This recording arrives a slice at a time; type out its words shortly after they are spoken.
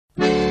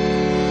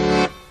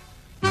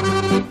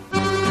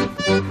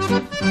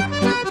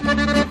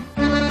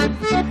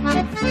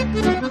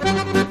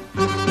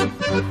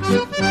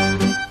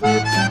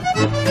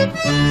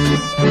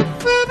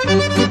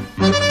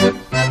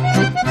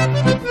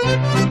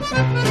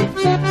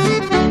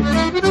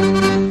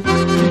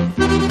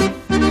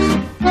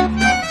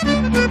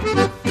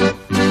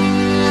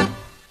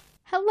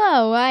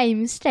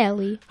is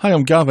Staley. Hi,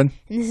 I'm Gavin.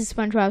 And this is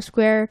SpongeBob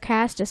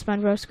SquareCast, a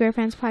SpongeBob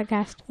SquarePants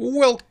podcast.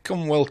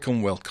 Welcome.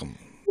 Welcome.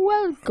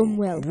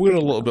 We're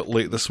a little bit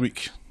late this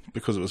week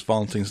because it was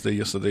Valentine's Day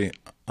yesterday,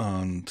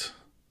 and...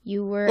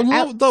 You were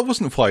no, that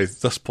wasn't why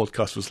this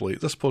podcast was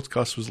late. This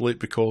podcast was late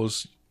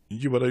because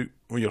you were out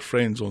with your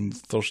friends on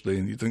Thursday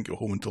and you didn't get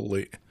home until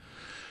late.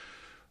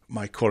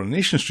 My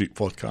Coronation Street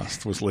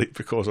podcast was late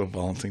because of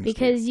Valentine's Day.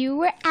 Because you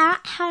were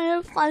out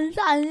having fun.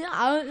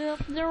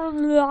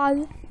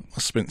 I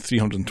spent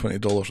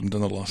 $320 on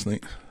dinner last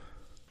night.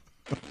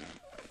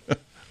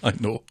 I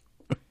know.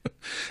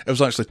 It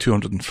was actually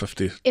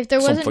 $250. If there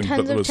wasn't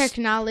tons of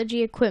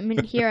technology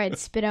equipment here, I'd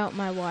spit out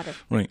my water.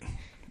 Right.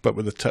 But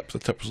with the tip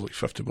was like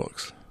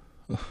 $50.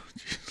 Oh,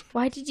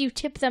 why did you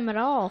tip them at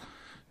all?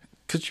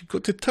 Because you've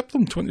got to tip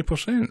them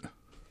 20%.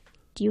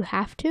 Do you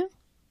have to?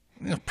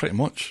 Yeah, pretty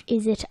much.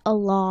 Is it a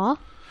law?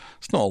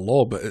 It's not a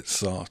law, but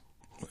it's a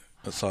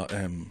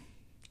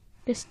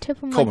Just tip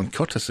them common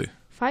courtesy.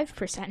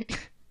 5%.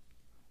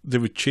 They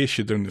would chase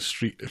you down the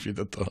street if you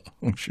did that,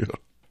 I'm sure.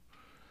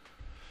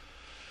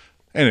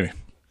 Anyway.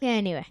 Yeah,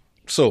 anyway.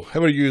 So,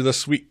 how are you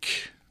this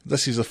week?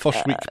 This is the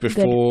first week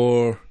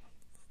before... Good.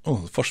 Oh,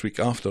 the first week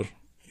after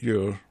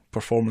your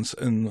performance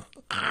in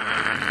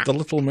The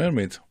Little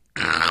Mermaid.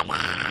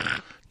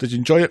 Did you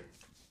enjoy it?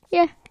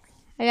 Yeah.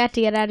 I got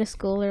to get out of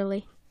school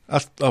early.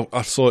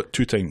 I saw it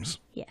 2 times.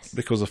 Yes.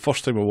 Because the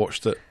first time I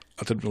watched it,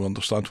 I didn't really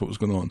understand what was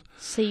going on.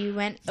 So you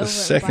went over. The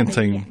second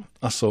time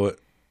I saw it,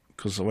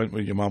 because I went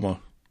with your mama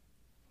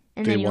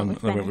day 1 and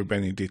I went with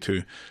Benny day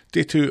 2.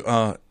 Day 2,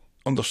 I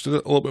understood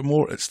it a little bit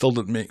more. It still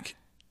didn't make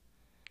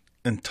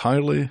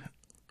entirely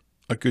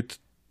a good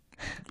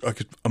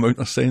amount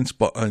of sense,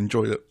 but I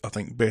enjoyed it, I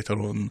think, better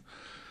on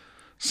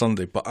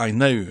Sunday. But I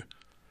now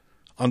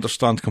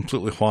understand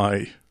completely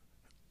why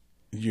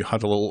you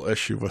had a little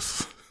issue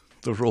with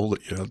the role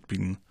that you'd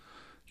been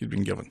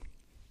given.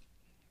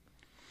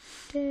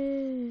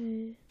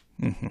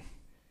 Mm-hmm.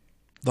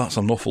 That's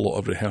an awful lot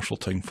of rehearsal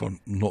time for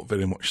not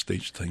very much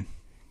stage time.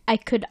 I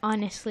could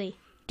honestly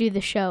do the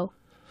show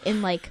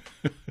in like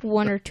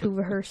 1 or 2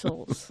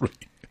 rehearsals.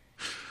 Right.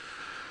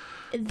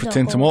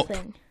 Pretend to mop.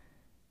 Thing.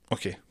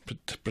 Okay,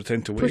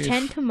 pretend to wave.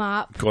 Pretend to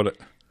mop. Got it.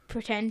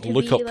 Pretend to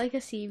be like a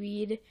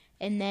seaweed,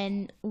 and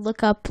then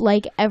look up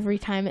like every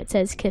time it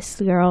says "kiss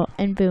the girl,"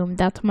 and boom,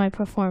 that's my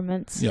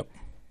performance. Yep.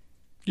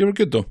 You were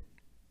good though.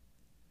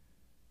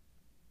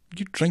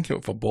 You drink out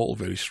of a bottle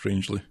very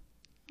strangely.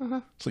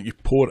 It's like you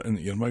pour it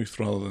into your mouth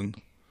rather than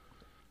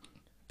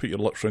put your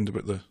lips round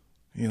about the...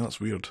 Yeah, that's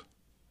weird.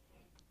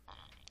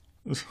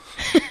 So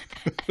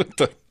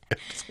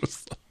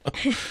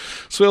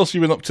what else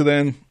you been up to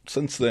then,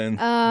 since then?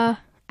 I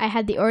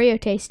had the Oreo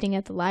tasting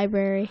at the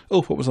library.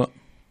 Oh, what was that?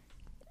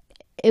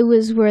 It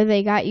was where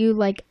they got you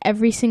like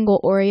every single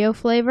Oreo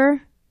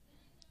flavor,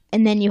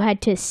 and then you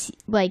had to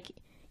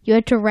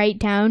write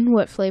down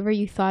what flavor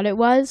you thought it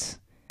was.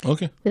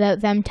 Okay. Without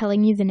them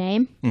telling you the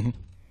name. Mm-hmm.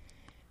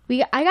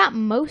 I got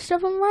most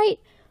of them right,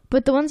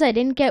 but the ones I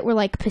didn't get were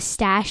like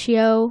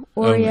pistachio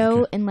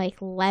Oreo and like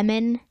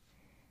lemon.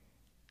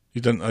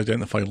 You didn't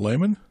identify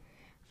lemon?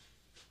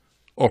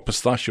 Or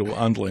pistachio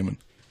and lemon?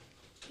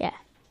 Yeah.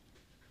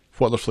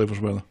 What other flavors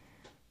were there?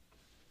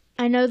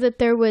 I know that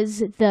there was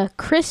the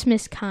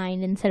Christmas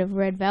kind instead of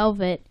red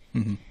velvet.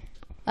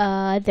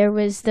 Mm-hmm. There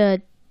was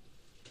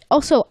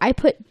also, I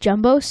put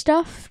jumbo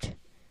stuffed,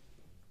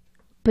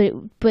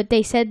 but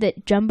they said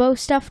that jumbo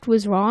stuffed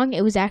was wrong.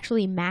 It was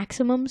actually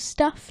maximum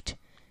stuffed.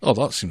 Oh,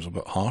 that seems a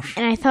bit harsh.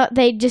 And I thought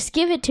they'd just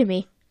give it to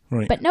me.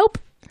 Right. But nope.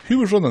 Who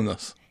was running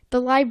this? The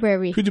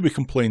library. Who did we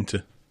complain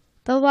to?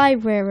 The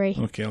library.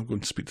 Okay, I'll go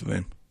and speak to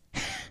them.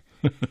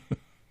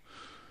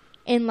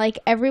 And like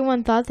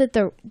everyone thought that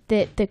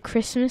the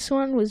Christmas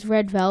one was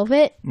red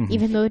velvet,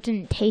 even though it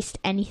didn't taste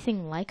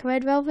anything like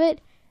red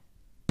velvet,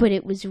 but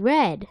it was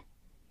red.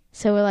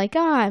 So we're like,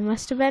 it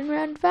must have been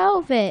red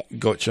velvet.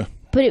 Gotcha.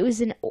 But it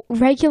was a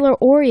regular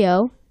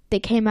Oreo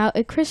that came out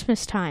at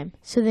Christmas time,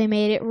 so they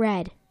made it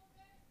red.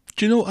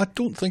 Do you know, I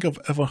don't think I've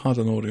ever had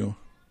an Oreo.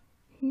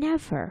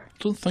 Never. I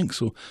don't think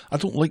so. I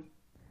don't like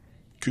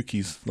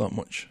cookies that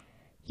much.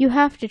 You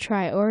have to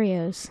try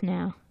Oreos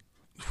now.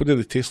 What do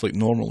they taste like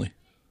normally?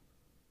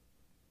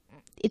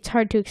 It's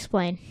hard to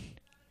explain.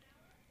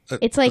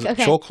 It's like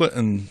chocolate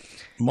and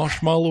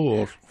marshmallow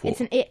or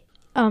what?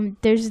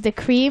 There's the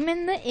cream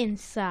in the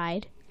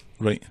inside.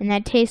 Right. And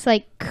that tastes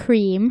like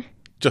cream.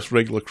 Just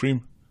regular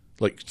cream?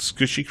 Like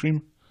squishy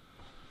cream?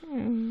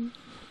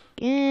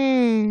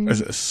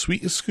 Is it as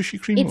sweet as squishy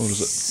cream? It's or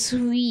is it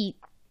sweet.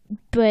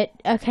 But,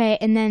 okay,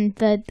 and then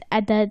the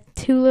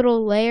 2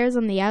 little layers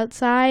on the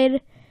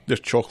outside. They're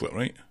chocolate,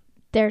 right?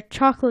 They're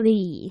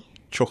chocolatey.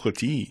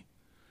 Chocolatey.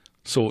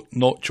 So,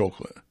 not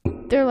chocolate.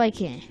 They're like...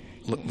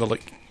 They're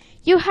like...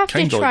 You have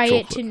to try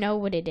it to know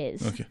what it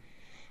is. Okay.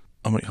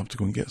 I might have to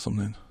go and get some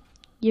then.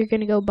 You're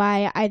going to go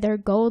buy either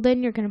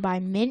golden, you're going to buy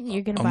mint,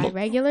 you're going to buy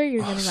regular,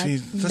 you're going to buy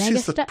this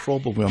is the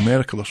problem with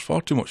America. There's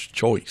far too much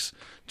choice.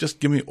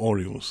 Just give me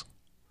Oreos.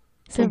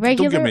 So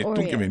regular Oreos.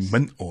 Don't give me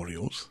mint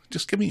Oreos.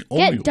 Just give me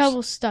Oreos. Get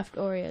double stuffed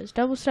Oreos.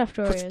 Double stuffed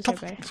Oreos are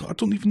better. I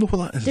don't even know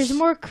what that is. There's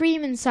more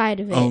cream inside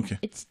of it. Oh, okay.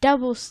 It's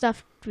double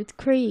stuffed with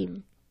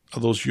cream. Are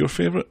those your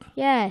favourite?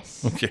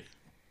 Yes. Okay.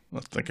 I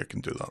think I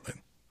can do that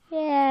then.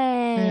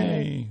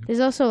 Yay. There's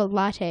also a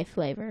latte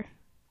flavour.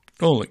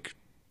 Oh, like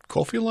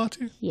coffee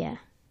latte? Yeah.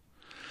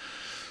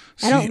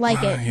 See, I don't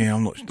like it. Yeah,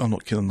 I'm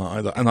not kidding that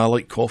either. And I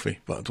like coffee,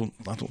 but I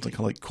don't think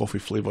I like coffee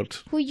flavoured.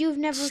 Well, you've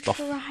never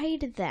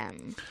tried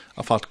them.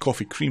 I've had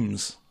coffee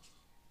creams.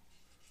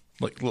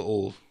 Like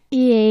little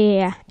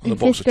Yeah. In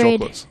box of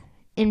chocolates.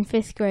 In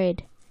 5th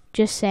grade.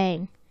 Just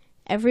saying.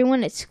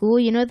 Everyone at school,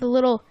 you know the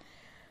little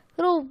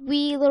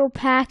wee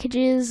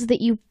packages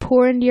that you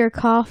pour into your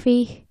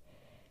coffee?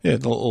 Yeah,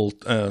 the little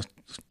tubs,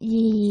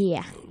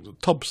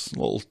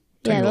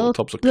 tiny little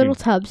tubs of cream. Little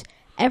tubs.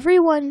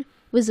 Everyone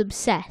was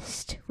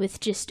obsessed with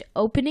just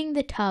opening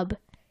the tub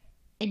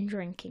and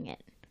drinking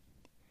it.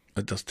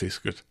 It does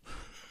taste good.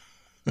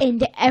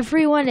 And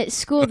everyone at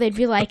school, they'd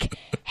be like,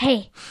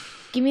 hey,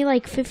 give me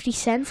like 50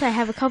 cents. I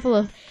have a couple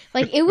of...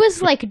 Like, it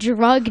was like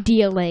drug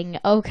dealing,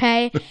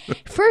 okay?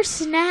 For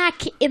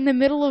snack in the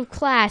middle of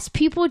class,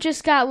 people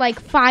just got like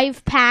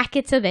 5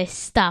 packets of this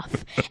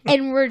stuff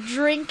and were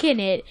drinking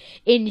it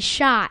in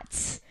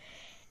shots.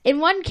 And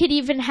one kid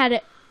even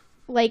had,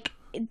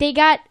 they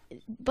got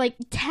like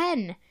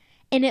 10.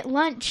 And at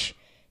lunch,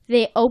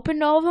 they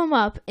opened all of them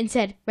up and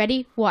said,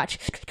 ready, watch.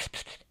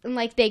 And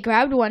like they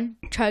grabbed one,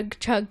 chug,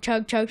 chug,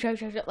 chug, chug, chug,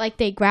 chug. Like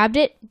they grabbed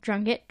it,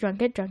 drunk it,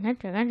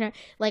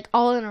 like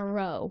all in a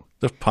row.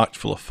 They're packed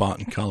full of fat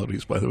and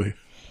calories, by the way.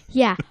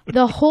 Yeah,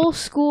 the whole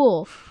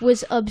school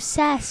was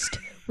obsessed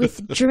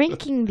with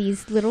drinking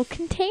these little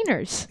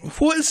containers.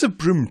 What is the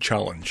broom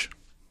challenge?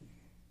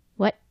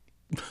 What?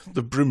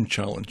 The broom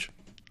challenge.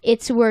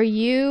 It's where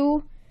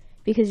you,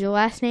 because your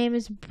last name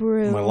is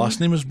Broom. My last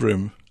name is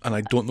Broom, and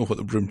I don't know what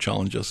the broom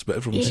challenge is, but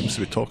everyone seems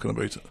to be talking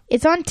about it.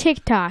 It's on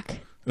TikTok.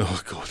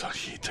 Oh, God, I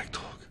hate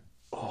TikTok.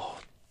 Oh,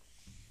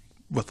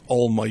 with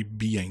all my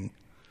being.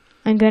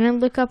 I'm going to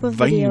look up a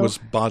video. Vine was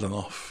bad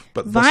enough,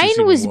 but Vine this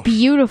is was worse.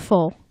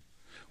 Beautiful.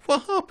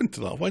 What happened to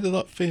that? Why did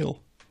that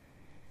fail?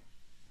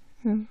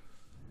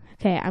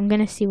 Okay, I'm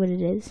going to see what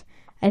it is.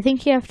 I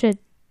think you have to...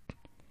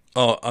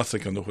 Oh, I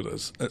think I know what it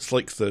is. It's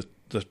like the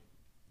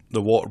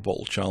water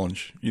bottle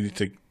challenge. You need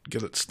to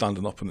get it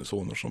standing up on its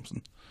own or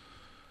something.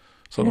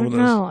 So I don't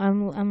know.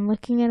 I'm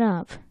looking it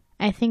up.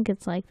 I think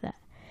it's like that.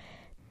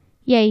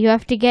 Yeah, you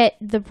have to get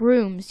the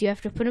brooms. You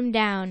have to put them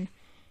down,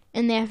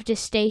 and they have to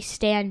stay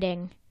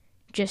standing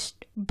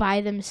just by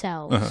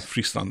themselves.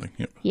 Freestanding,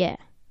 yep. Yeah.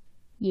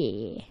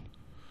 Yeah.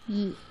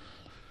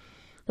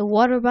 The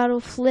water bottle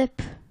flip.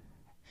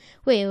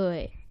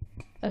 Wait.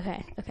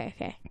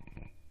 Okay.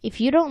 If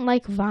you don't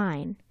like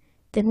Vine,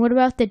 then what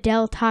about the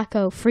Del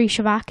Taco Free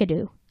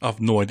Shavakadu? I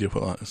have no idea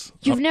what that is.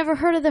 You've never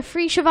heard of the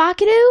Free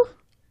Shavakadu?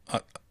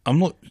 I'm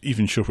not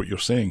even sure what you're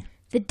saying.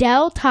 The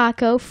Del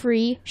Taco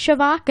Free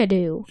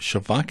Shavakadu.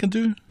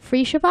 Shavakadu?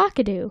 Free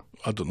Shavakadu.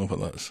 I don't know what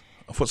that is.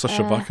 What's a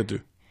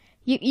Shavakadu?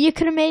 You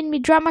could have made me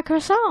drop my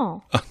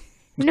croissant.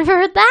 You never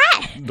heard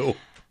that? No.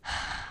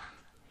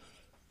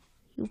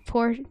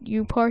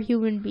 You poor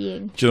human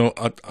being. Do you know,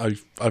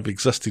 I've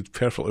existed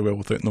perfectly well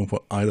without knowing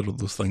what either of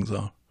those things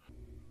are.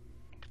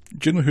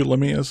 Do you know who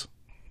Lemmy is?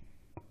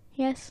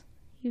 Yes.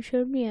 You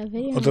showed me a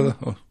video. Oh, did I?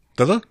 Oh,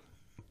 did I?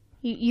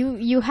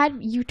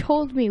 You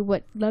told me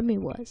what Lemmy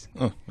was.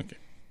 Oh, okay.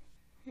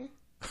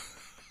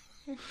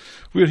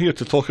 We're here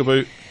to talk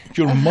about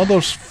your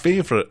mother's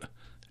favourite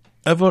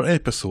ever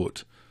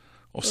episode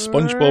of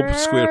SpongeBob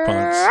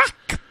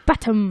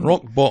SquarePants.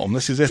 Rock Bottom.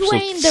 This is episode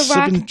Dwayne The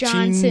Rock 17B.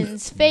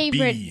 Johnson's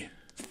favourite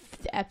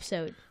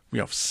episode. We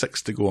have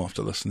 6 to go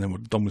after this, and then we're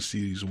done with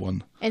series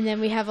 1. And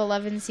then we have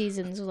 11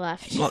 seasons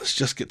left. Let's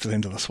just get to the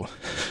end of this one.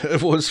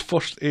 It was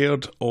first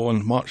aired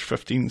on March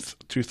 15th,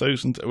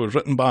 2000. It was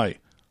written by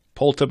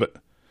Paul Tibbett,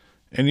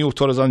 Ennio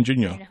Torres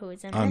Jr.,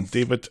 and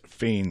David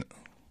Fain.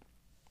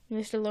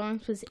 Mr.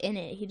 Lawrence was in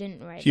it. He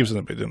didn't write it. He was in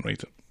it, but he didn't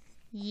write it.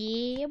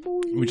 Yeah, boy.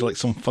 Would you like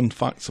some fun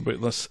facts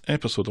about this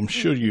episode? I'm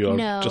sure you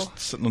are just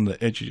sitting on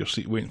the edge of your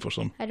seat waiting for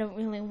some. I don't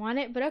really want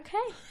it, but okay.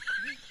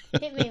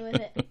 Hit me with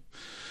it.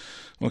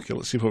 Okay,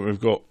 let's see what we've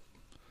got.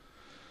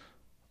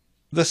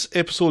 This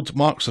episode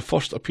marks the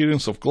first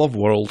appearance of Glove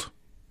World.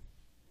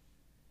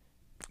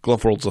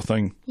 Glove World's a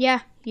thing. Yeah,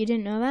 you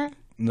didn't know that?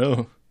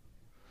 No.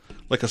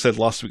 Like I said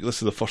last week,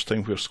 this is the first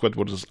time where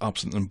Squidward is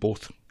absent in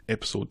both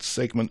episode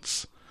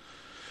segments.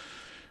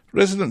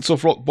 Residents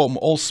of Rock Bottom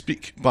all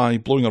speak by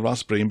blowing a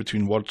raspberry in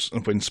between words,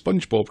 and when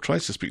SpongeBob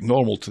tries to speak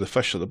normal to the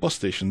fish at the bus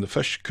station, the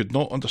fish could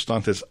not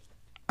understand his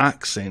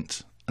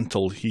accent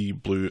until he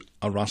blew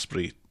a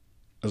raspberry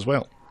as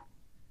well.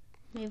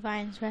 May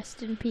Vines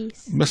rest in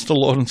peace. Mr.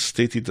 Lawrence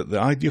stated that the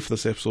idea for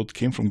this episode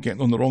came from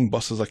getting on the wrong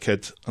bus as a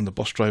kid and the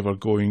bus driver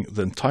going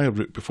the entire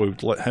route before he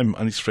would let him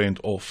and his friend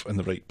off in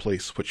the right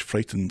place, which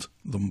frightened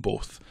them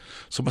both.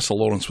 So Mr.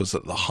 Lawrence was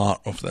at the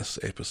heart of this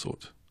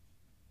episode.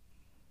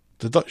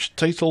 The Dutch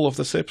title of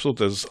this episode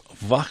is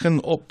Wachen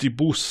op die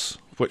Bus,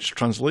 which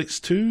translates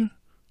to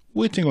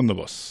Waiting on the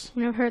bus.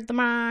 I've heard the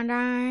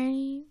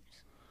mind.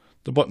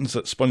 The buttons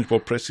that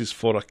SpongeBob presses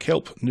for a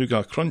kelp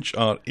nougat crunch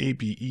are A,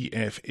 B, E,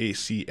 F, A,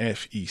 C,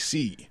 F, E,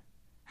 C.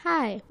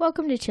 Hi,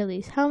 welcome to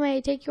Chili's. How may I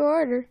take your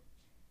order?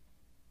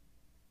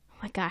 Oh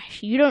my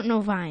gosh, you don't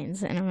know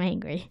Vines, and I'm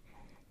angry.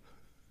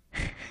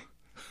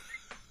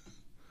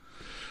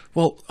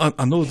 Well,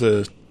 I know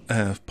the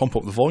Pump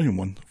Up the Volume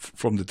one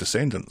from The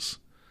Descendants.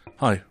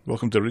 Hi,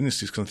 welcome to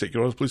Rainisty's. Can I take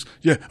your order, please?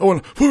 Yeah, I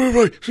want You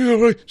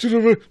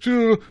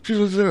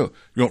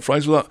want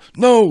fries with that?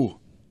 No!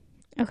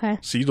 Okay.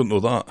 See, you don't know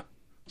that.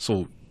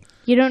 So...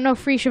 You don't know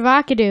Free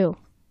Shavakadu.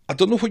 I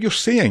don't know what you're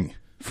saying.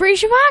 Free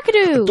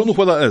Shavakadu! I don't know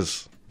what that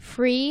is.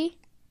 Free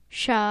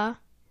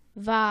Shavakadu.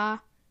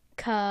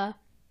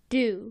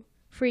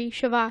 Free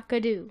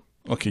Shavakadu.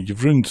 Okay,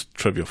 you've ruined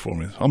trivia for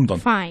me. I'm done.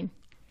 Fine.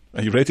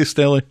 Are you ready,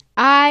 Stelly?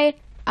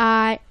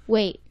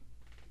 Wait.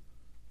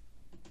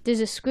 There's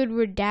a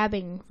Squidward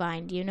dabbing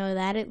Vine. Do you know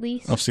that at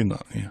least? I've seen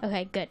that, yeah.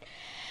 Okay, good.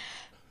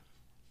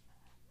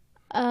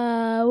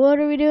 What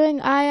are we doing?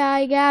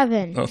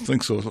 Gavin. I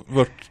think so.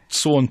 We're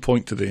so on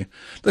point today.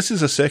 This is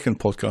the second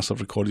podcast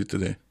I've recorded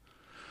today.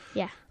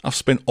 Yeah. I've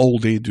spent all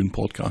day doing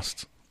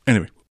podcasts.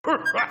 Anyway.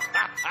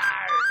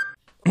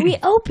 We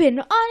open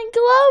on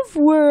Glove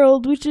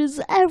World, which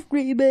is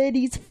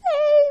everybody's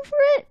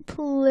favorite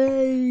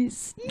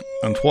place.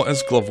 And what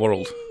is Glove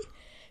World?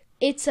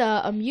 It's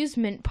a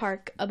amusement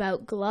park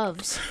about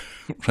gloves.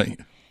 Right.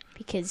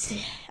 Because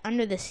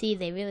under the sea,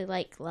 they really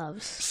like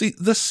gloves. See,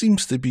 this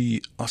seems to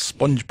be a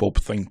SpongeBob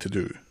thing to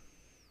do.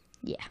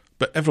 Yeah.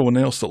 But everyone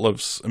else that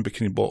lives in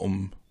Bikini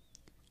Bottom,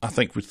 I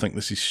think, would think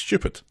this is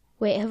stupid.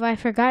 Wait, have I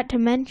forgot to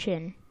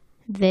mention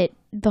that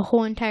the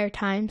whole entire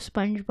time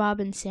SpongeBob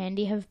and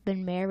Sandy have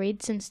been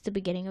married since the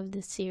beginning of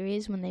the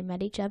series when they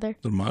met each other?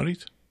 They're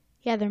married?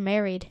 Yeah, they're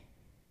married.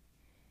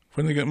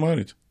 When they get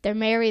married? They're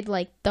married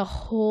like the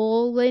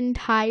whole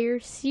entire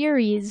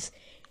series.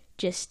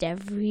 Just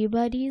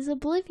everybody's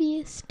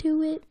oblivious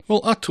to it. Well,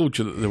 I told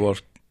you that they were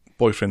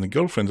boyfriend and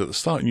girlfriend at the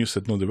start, and you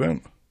said no, they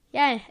weren't.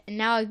 Yeah, and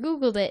now I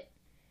Googled it.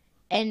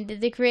 And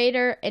the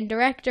creator and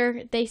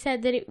director, they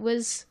said that it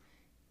was...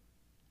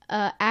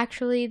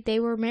 actually, they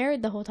were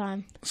married the whole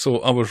time. So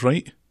I was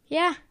right?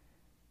 Yeah.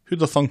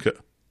 Who'd have thunk it?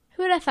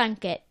 Who'd have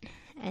thunk it?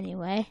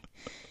 Anyway.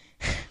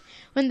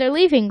 When they're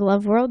leaving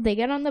Glove World, they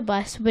get on the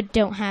bus but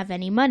don't have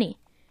any money.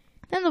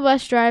 Then the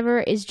bus driver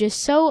is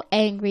just so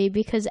angry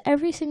because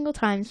every single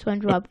time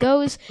SpongeBob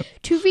goes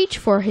to reach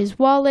for his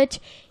wallet,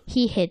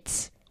 he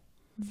hits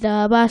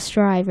the bus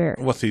driver.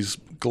 With his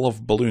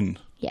glove balloon.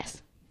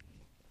 Yes.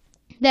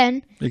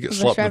 Then he gets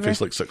slapped in the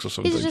face like 6 or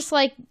 7 times. He's just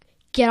like,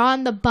 get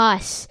on the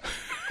bus.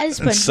 As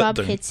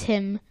SpongeBob hits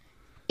him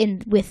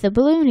with the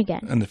balloon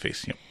again. In the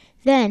face, yeah.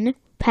 Then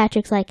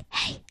Patrick's like,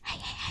 hey,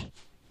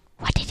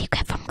 what did you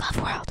get from Glove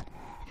World?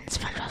 And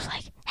SpongeBob's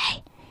like,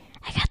 hey,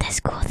 I got this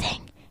cool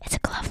thing. It's a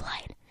glove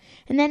light.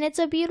 And then it's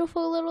a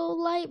beautiful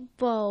little light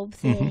bulb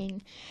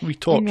thing. We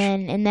torch.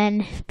 And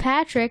then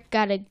Patrick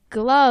got a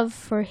glove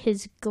for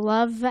his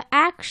glove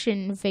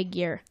action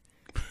figure.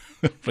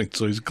 Right,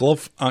 so his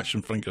glove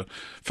action figure,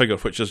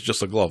 which is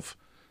just a glove.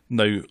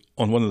 Now,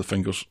 on one of the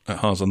fingers, it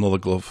has another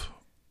glove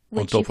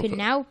on top of it. Which you can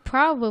now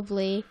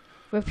probably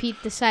repeat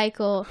the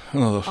cycle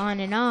on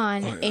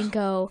and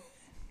go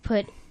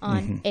put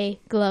on a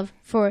glove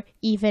for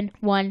even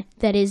one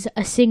that is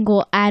a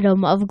single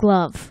atom of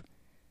glove.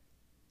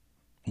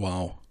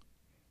 Wow.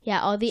 Yeah,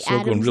 all the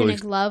atoms really in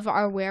a glove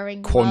are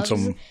wearing gloves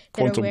that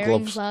are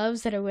wearing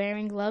gloves that are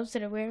wearing gloves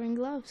that are wearing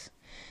gloves.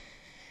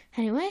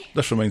 Anyway.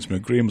 This reminds me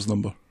of Graham's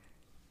number.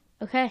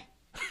 Okay.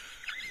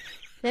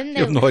 Then you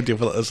have no idea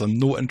what that is. I'm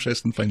no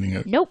interest in finding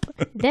out. Nope.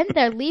 Then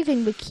they're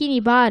leaving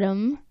Bikini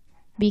Bottom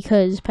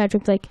because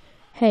Patrick's like,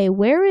 hey,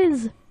 where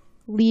is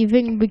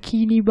leaving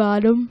Bikini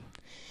Bottom?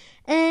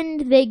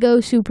 And they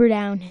go super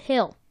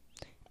downhill.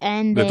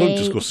 And they don't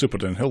just go super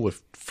downhill. They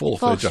fall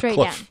off the edge of a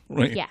cliff. Down.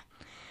 Right? Yeah.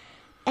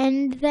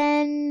 And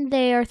then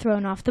they are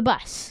thrown off the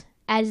bus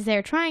as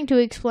they're trying to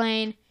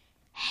explain,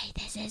 hey,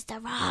 this is the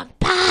wrong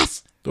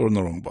bus. They're on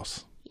the wrong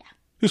bus. Yeah.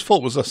 Whose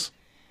fault was this?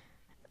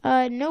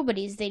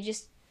 Nobody's. They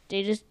just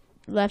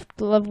left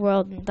Glove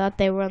World and thought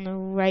they were on the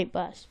right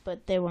bus,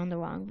 but they were on the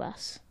wrong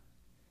bus.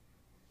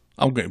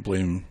 I'm going to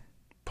blame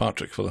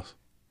Patrick for this.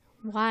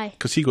 Why?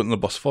 Because he got on the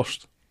bus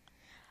first.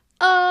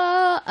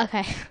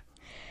 Okay.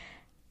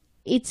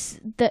 It's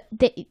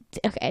okay.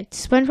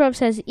 SpongeBob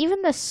says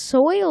even the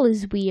soil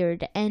is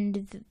weird,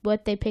 and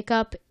what they pick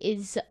up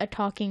is a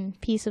talking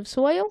piece of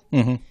soil.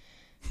 Mm-hmm.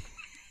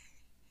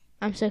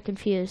 I'm so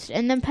confused.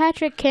 And then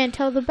Patrick can't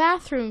tell the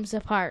bathrooms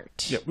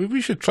apart. Yeah, we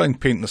should try and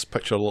paint this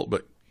picture a little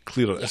bit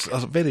clearer. Yeah. It's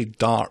a very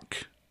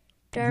dark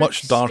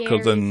much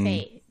darker than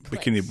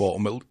Bikini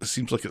Bottom. It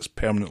seems like it's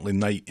permanently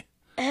night.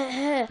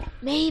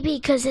 Maybe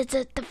because it's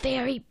at the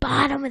very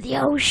bottom of the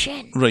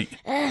ocean. Right.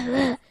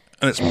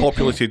 And it's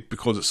populated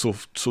because it's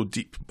so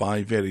deep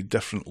by very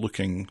different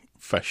looking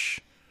fish.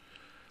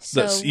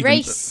 So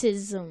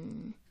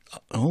racism.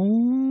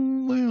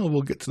 Oh, well,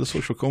 we'll get to the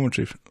social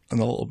commentary in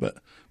a little bit.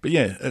 But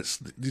yeah,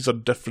 these are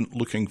different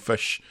looking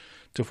fish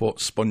to what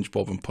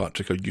SpongeBob and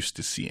Patrick are used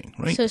to seeing,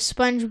 right? So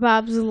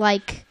SpongeBob's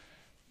like,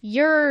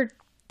 you're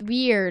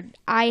weird.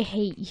 I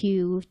hate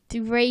you.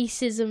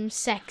 Racism,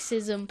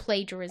 sexism,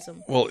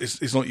 plagiarism. Well,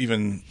 it's not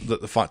even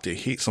that the fact that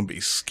he hates them, but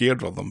he's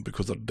scared of them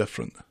because they're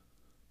different.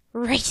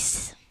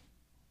 Racism.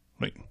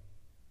 Right.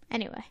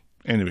 Anyway,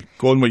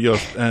 go on with your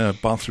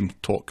bathroom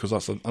talk, because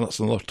that's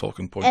another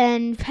talking point.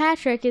 And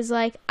Patrick is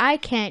like, I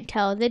can't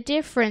tell the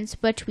difference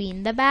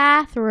between the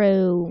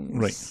bathrooms.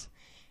 Right.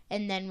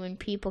 And then when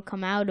people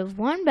come out of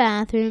one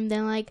bathroom,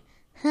 they're like,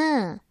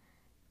 what's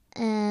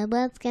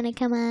going to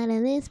come out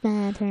of this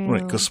bathroom?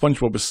 Right, because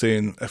SpongeBob is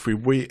saying, if we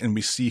wait and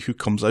we see who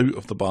comes out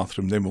of the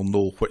bathroom, then we'll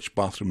know which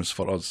bathroom is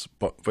for us.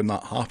 But when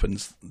that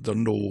happens, they're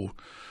no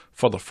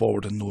further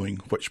forward in knowing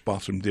which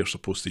bathroom they're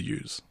supposed to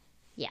use.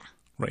 Yeah.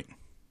 Right.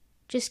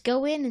 Just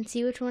go in and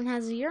see which one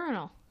has a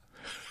urinal.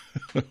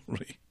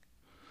 Right.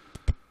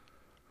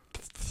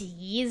 It's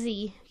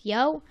easy,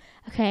 yo.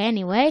 Okay,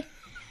 anyway.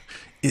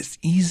 It's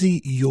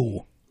easy,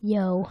 yo.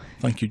 Yo.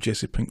 Thank you,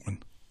 Jesse Pinkman.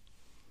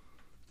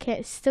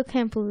 Still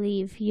can't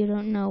believe you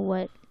don't know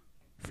what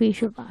Free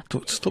Shavakadu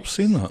Don't stop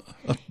saying that.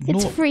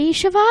 It's Free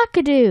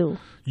Shavakadu.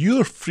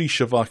 You're Free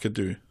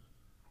Shavakadu.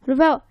 What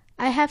about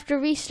I have to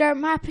restart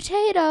my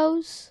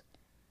potatoes?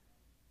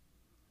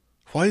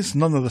 Why is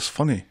none of this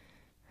funny?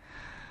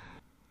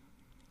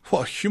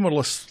 What a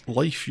humourless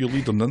life you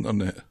lead on the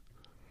internet. At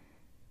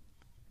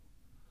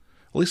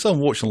least I'm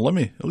watching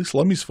Lemmy. At least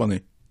Lemmy's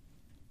funny.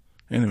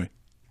 Anyway.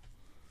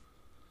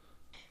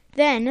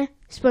 Then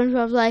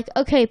SpongeBob's like,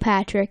 okay,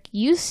 Patrick,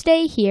 you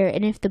stay here,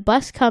 and if the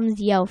bus comes,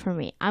 yell for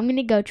me. I'm going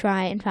to go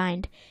try and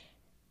find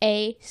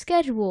a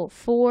schedule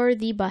for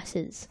the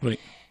buses. Right.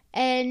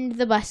 And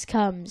the bus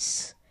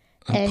comes.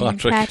 And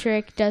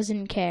Patrick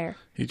doesn't care.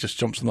 He just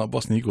jumps on that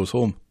bus and he goes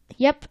home.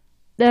 Yep.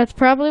 That's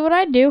probably what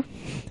I'd do.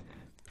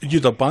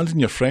 You'd abandon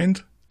your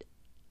friend?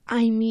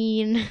 I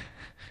mean,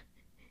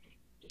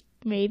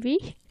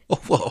 maybe. Oh,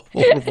 what a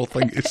horrible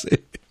thing to say.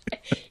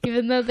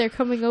 Even though they're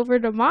coming over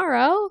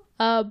tomorrow.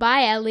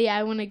 Bye, Ellie.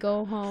 I want to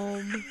go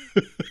home.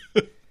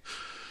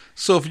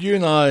 So if you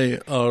and I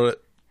are at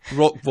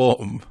rock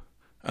bottom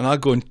and I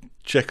go and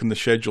check on the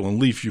schedule and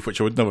leave you, which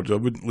I would never do, I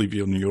wouldn't leave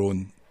you on your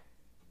own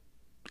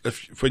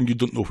when you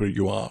don't know where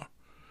you are.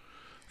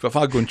 But if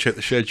I go and check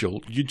the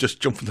schedule, you'd just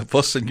jump on the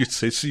bus and you'd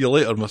say, see you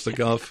later, Mr.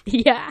 Gav.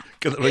 Yeah.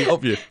 Get it right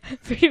up you.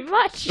 Pretty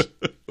much.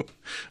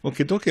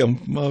 Okay.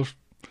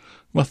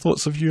 My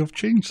thoughts of you have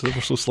changed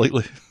ever so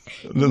slightly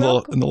in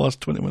the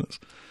last 20 minutes.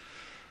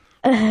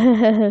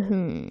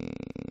 Then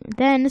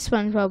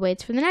SpongeBob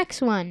waits for the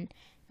next one.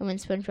 And when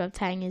SpongeBob's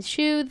tying his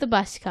shoe, the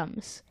bus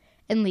comes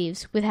and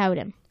leaves without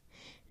him.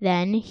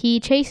 Then he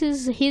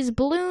chases his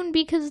balloon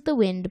because the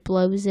wind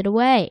blows it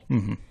away.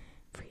 Mm-hmm.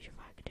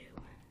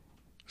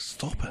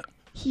 Stop it.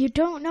 You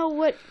don't know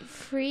what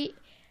free...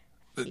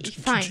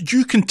 Fine.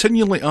 You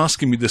continually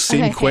asking me the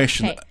same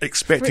question,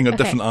 expecting a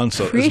different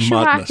answer is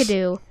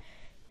madness.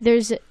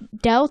 There's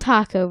Del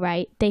Taco,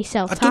 right? They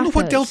sell tacos. I don't know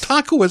what Del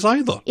Taco is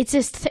either. It's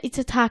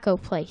a taco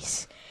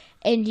place.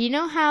 And you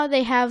know how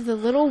they have the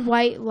little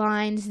white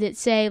lines that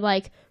say,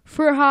 like,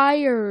 for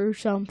hire or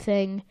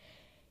something?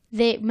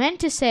 They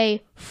meant to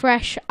say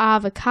fresh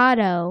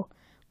avocado,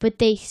 but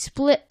they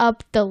split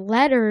up the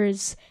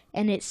letters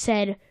and it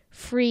said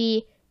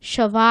free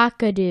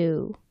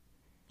Shavakadu.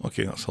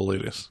 Okay, that's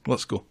hilarious.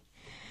 Let's go.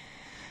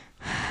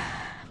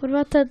 What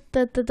about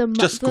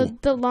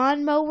the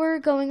lawnmower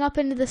going up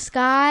into the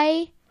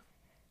sky?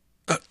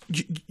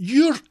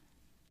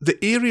 The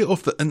area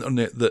of the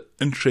internet that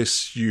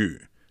interests you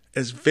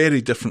is very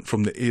different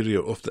from the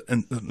area of the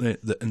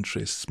internet that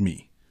interests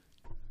me.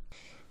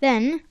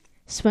 Then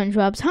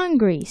SpongeBob's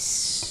hungry.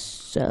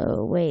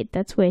 So wait,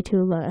 that's way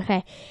too low.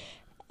 Okay,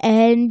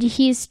 and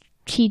he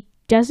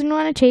doesn't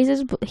want to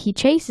chase he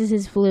chases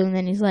his balloon,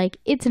 then he's like,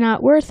 it's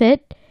not worth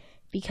it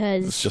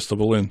because it's just a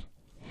balloon.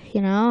 I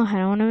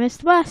don't want to miss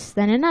the bus.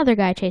 Then another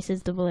guy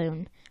chases the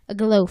balloon, a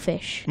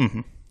glowfish.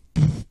 Mm-hmm.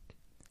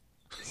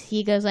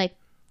 He goes like,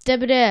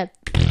 da-ba-da.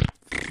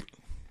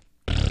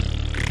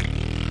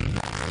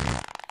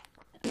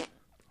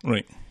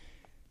 Right.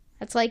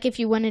 That's like if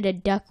you went at a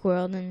duck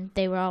world and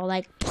they were all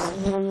like...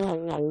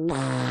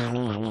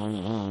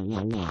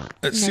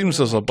 It seems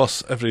there's a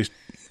bus every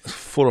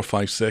 4 or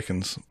 5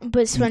 seconds.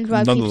 But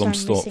SpongeBob none keeps of them on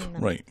stop. missing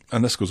them. Right.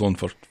 And this goes on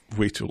for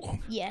way too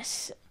long.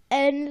 Yes.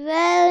 And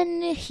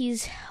then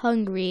he's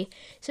hungry.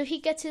 So he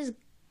gets his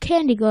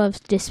candy gloves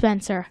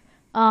dispenser.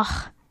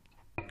 Ugh.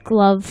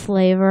 Glove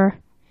flavor.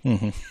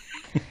 Mm-hmm.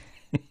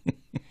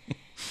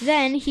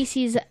 Then he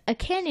sees a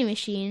candy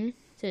machine.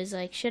 So he's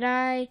like, should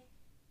I?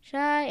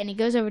 And he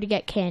goes over to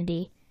get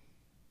candy.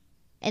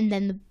 And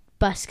then the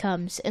bus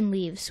comes and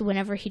leaves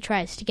whenever he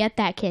tries to get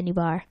that candy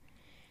bar.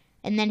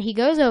 And then he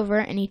goes over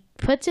and he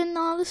puts in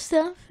all the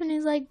stuff and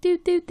he's like,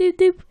 doop, doop, doop,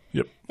 doop.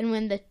 Yep. And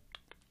when the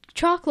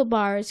chocolate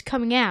bar is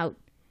coming out,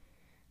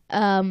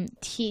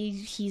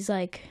 he's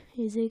like,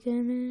 is it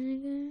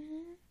gonna?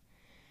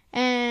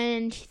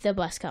 And the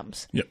bus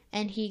comes. Yep.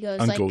 And he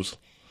goes and goes.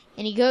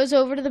 And he goes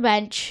over to the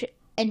bench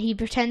and he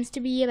pretends to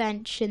be a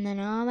bench and then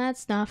all that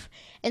stuff,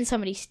 and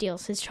somebody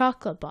steals his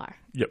chocolate bar.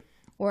 Yep.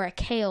 Or a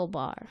kale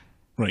bar.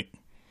 Right.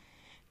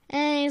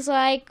 And he's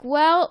like,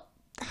 well...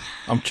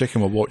 I'm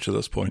checking my watch at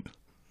this point.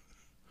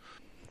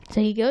 So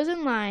he goes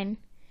in line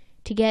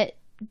to get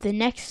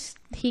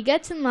he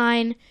gets in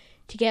line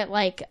to get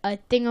like a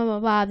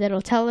thingamabob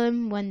that'll tell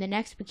him when the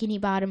next Bikini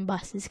Bottom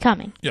bus is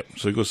coming. Yep,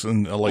 so he goes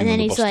in a line on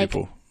the bus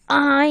depot.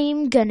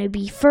 I'm gonna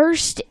be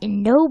first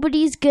and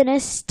nobody's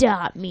gonna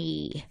stop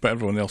me. But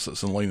everyone else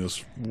that's in line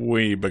is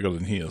way bigger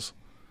than he is.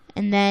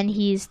 And then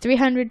he's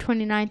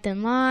 329th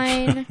in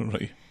line.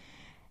 Right.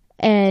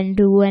 And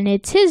when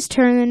it's his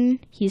turn,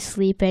 he's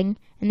sleeping.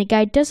 And the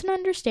guy doesn't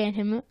understand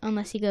him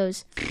unless he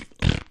goes...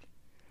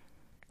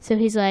 So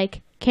he's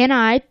like, can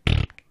I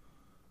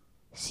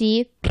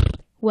see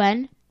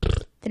when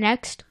the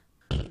next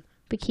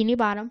Bikini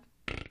Bottom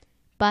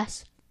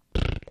bus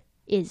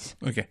is?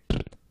 Okay.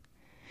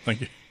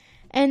 Thank you.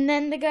 And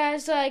then the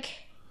guy's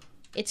like,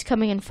 it's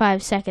coming in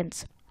 5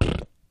 seconds.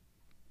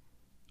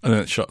 And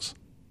then it shuts.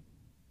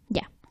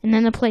 Yeah. And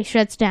then the place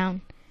shuts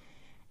down.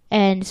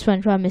 And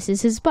SpongeBob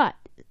misses his bus.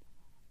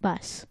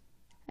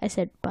 I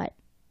said butt.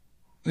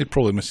 He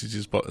probably misses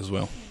his butt as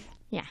well.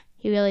 Yeah,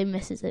 he really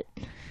misses it.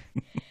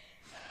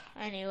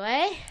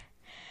 Anyway.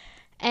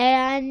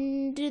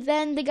 And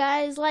then the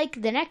guy's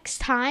like, the next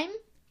time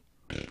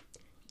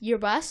your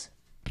bus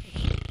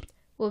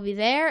will be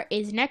there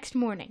is next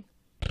morning.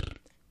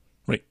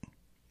 Right.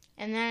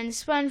 And then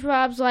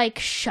SpongeBob's like,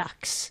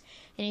 shucks.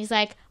 And he's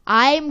like,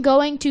 I'm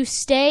going to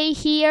stay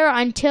here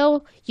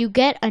until you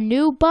get a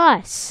new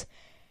bus.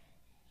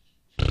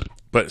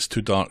 But it's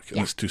too dark and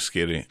it's too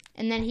scary.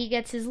 And then he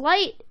gets his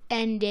light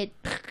and the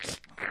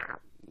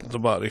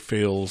battery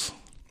fails.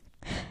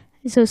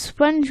 So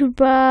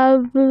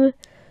SpongeBob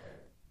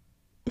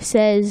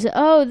says,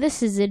 oh,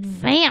 this is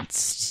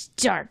advanced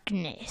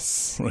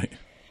darkness. Right.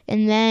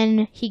 And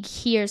then he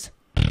hears...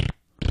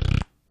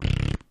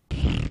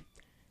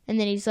 And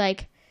then he's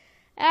like,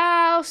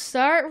 I'll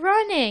start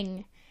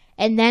running.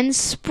 And then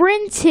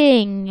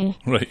sprinting.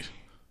 Right.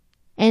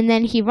 And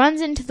then he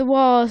runs into the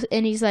wall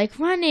and he's like,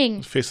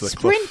 running,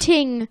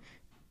 sprinting,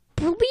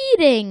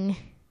 bleeding.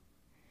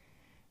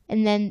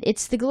 And then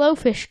it's the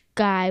glowfish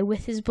guy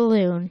with his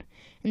balloon.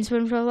 And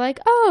SpongeBob's like,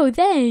 oh,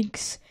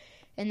 thanks.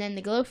 And then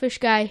the glowfish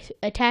guy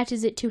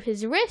attaches it to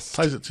his wrist.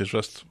 Ties it to his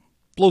wrist.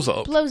 Blows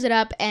it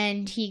up.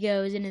 And he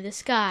goes into the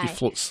sky. He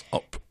floats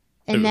up.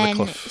 And then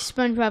the cliff.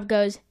 SpongeBob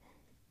goes,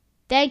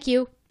 thank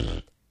you.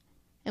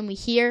 And we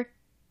hear,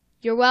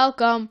 you're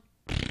welcome.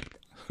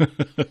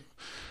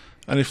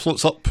 And he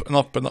floats up and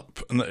up and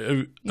up and out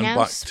and now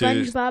back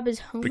SpongeBob to is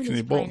home in Bikini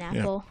his Bottom,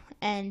 pineapple.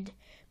 Yeah. And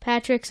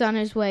Patrick's on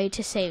his way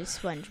to save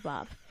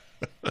SpongeBob.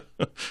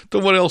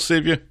 Don't worry, I'll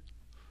save you.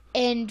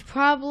 And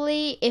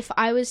probably, if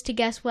I was to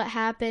guess what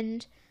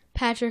happened,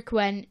 Patrick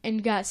went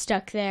and got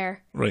stuck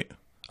there. Right.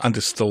 And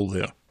is still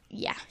there.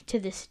 Yeah, to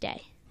this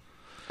day.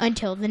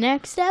 Until the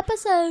next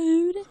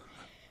episode.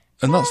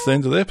 And that's the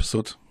end of the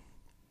episode.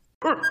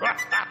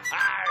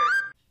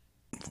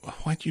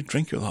 Why do you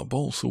drink out of that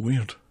bottle so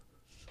weird?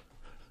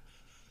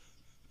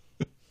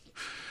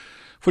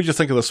 What did you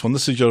think of this one?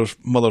 This is your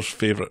mother's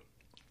favourite.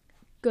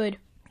 Good.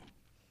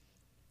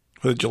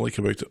 What did you like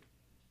about it?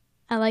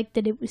 I liked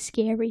that it was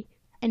scary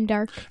and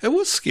dark. It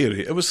was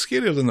scary. It was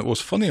scarier than it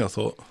was funny, I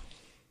thought.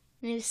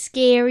 And it was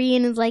scary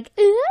and it's like,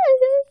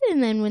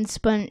 and then when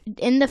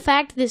and the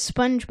fact that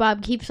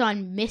SpongeBob keeps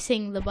on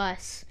missing the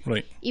bus.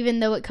 Right. Even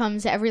though it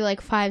comes every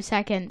 5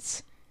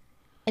 seconds.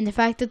 And the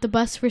fact that the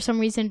bus for some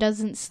reason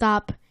doesn't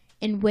stop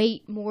and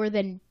wait more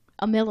than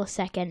a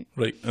millisecond.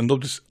 Right, and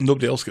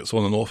nobody else gets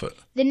on and off it.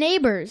 The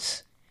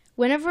neighbors.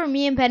 Whenever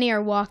me and Penny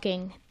are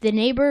walking, the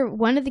neighbor,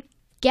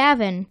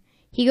 Gavin,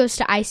 he goes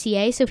to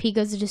ICA, so he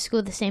goes to school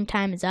at the same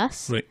time as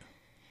us. Right.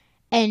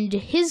 And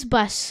his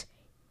bus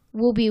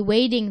will be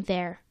waiting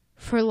there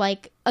for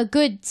a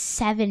good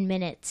 7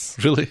 minutes.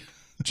 Really?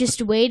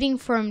 Just waiting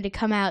for him to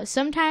come out.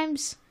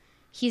 Sometimes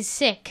he's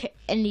sick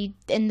and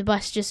the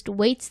bus just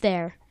waits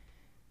there.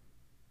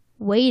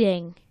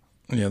 Waiting.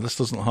 Yeah, this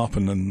doesn't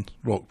happen in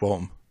Rock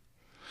Bottom.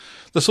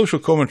 The social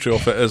commentary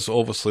of it is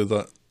obviously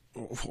that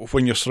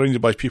when you're surrounded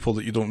by people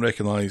that you don't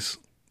recognise,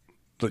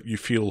 that you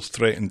feel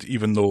threatened,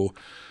 even though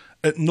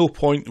at no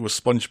point was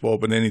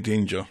SpongeBob in any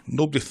danger.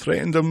 Nobody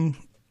threatened him,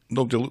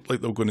 nobody looked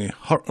like they were going to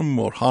hurt him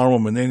or harm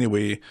him in any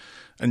way,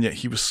 and yet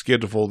he was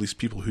scared of all these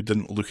people who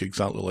didn't look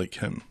exactly like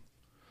him.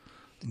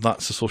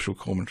 That's the social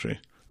commentary.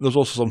 There's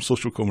also some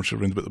social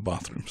commentary around about the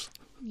bathrooms.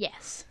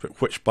 Yes.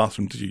 But which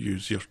bathroom do you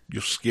use?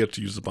 You're scared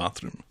to use the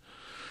bathroom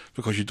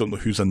because you don't know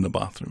who's in the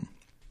bathroom.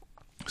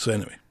 So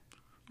anyway,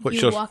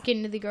 walk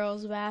into the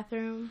girls'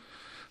 bathroom?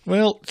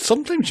 Well,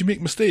 sometimes you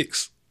make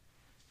mistakes.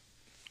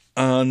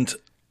 And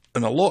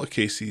in a lot of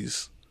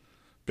cases,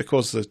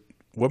 because the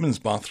women's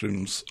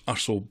bathrooms are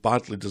so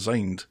badly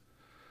designed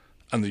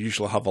and they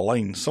usually have a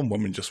line, some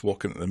women just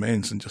walk into the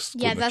men's and just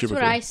go in the cubicle.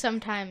 That's what I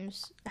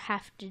sometimes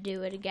have to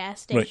do at a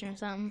gas station or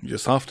something. You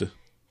just have to.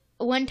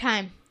 One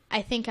time,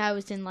 I think I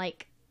was in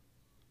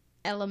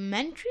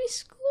elementary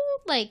school,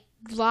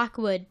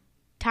 Lockwood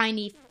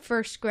tiny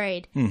first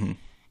grade. Mm-hmm.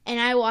 And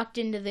I walked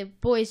into the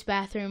boys'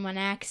 bathroom on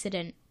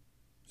accident.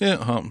 Yeah,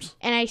 it happens.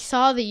 And I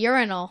saw the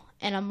urinal,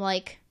 and I'm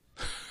like,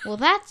 well,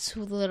 that's a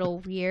little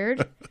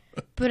weird.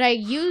 But I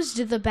used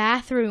the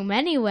bathroom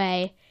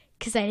anyway,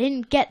 because I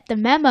didn't get the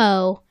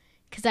memo,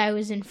 because I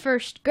was in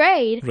first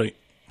grade. Right.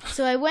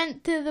 So I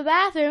went to the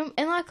bathroom,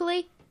 and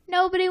luckily,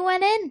 nobody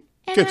went in.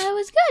 And good. I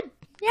was good.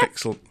 Yeah.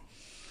 Excellent.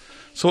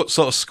 So what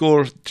sort of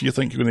score do you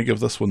think you're going to give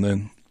this one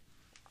then?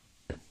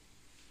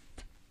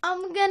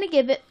 I'm going to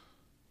give it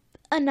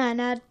a 9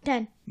 out of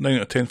 10. 9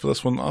 out of 10 for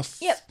this one?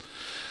 Yep.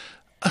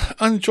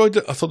 I enjoyed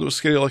it. I thought it was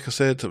scary, like I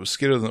said. It was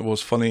scarier than it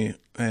was funny.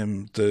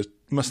 The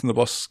missing the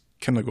bus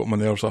kind of got my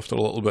nerves after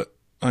a little bit.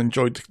 I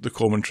enjoyed the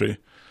commentary.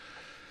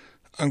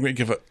 I'm going to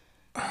give it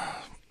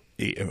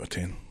 8 out of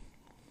 10.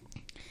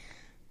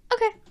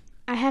 Okay.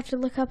 I have to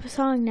look up a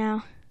song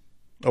now.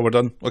 Oh, we're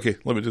done? Okay,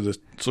 let me do the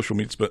social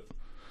medias bit.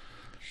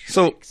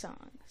 So,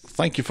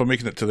 thank you for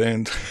making it to the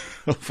end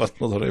of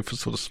another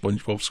episode of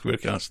SpongeBob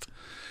SquareCast.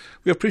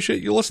 We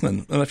appreciate you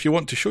listening, and if you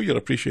want to show your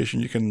appreciation,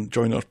 you can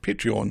join our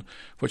Patreon,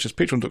 which is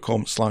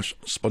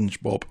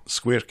patreon.com/SpongeBob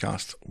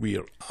SquareCast.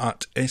 We're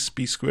at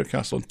SB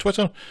SquareCast on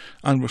Twitter,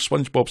 and we're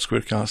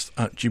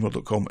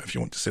SpongeBobSquareCast@gmail.com if you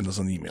want to send us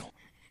an email.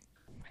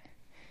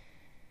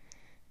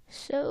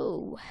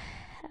 So,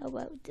 how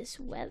about this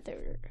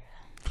weather?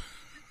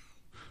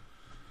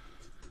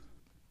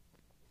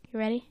 You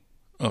ready?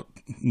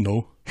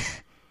 No.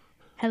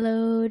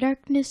 Hello,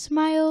 darkness,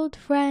 my old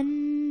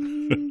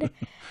friend.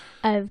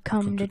 I've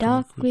come to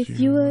talk with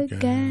you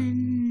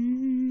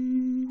again.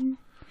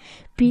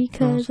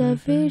 Because a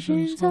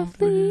vision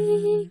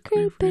softly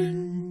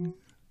creeping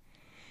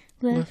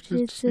left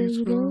its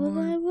seed while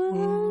I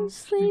was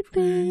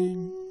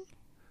sleeping.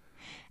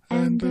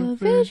 And a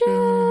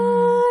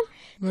vision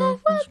that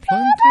was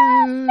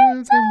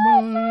planted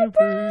in my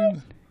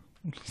brain.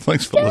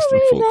 Thanks for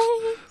listening, folks.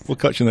 We'll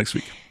catch you next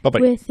week.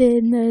 Bye-bye.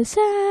 Within the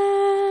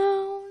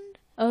sound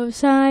of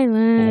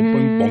silence.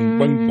 Bong, bong,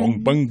 bong, bong,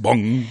 bong,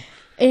 bong.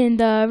 In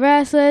the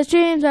restless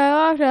dreams I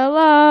walked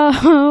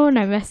alone.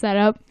 I messed that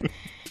up.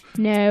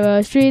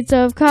 Narrow streets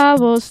of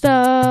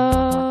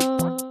cobblestone.